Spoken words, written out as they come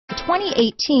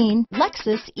2018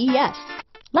 Lexus ES.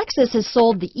 Lexus has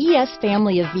sold the ES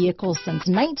family of vehicles since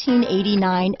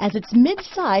 1989 as its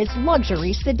mid-size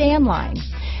luxury sedan line.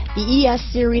 The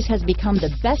ES series has become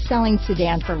the best-selling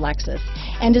sedan for Lexus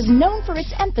and is known for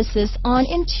its emphasis on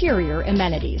interior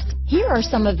amenities. Here are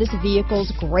some of this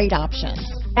vehicle's great options: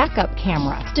 backup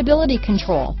camera, stability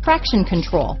control, traction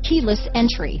control, keyless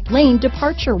entry, lane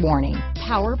departure warning,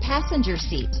 power passenger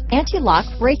seat, anti-lock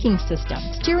braking system,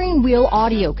 steering wheel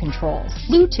audio controls,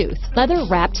 Bluetooth,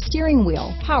 leather-wrapped steering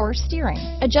wheel, power steering,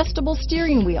 adjustable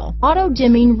steering wheel,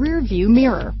 auto-dimming rear-view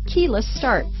mirror, keyless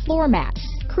start, floor mats,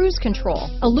 cruise control,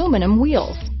 aluminum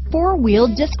wheels,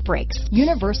 four-wheel disc brakes,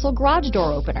 universal garage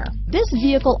door opener. This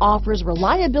vehicle offers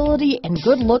reliability and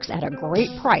good looks at a great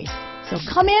price. So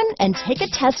come in and take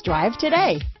a test drive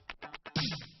today.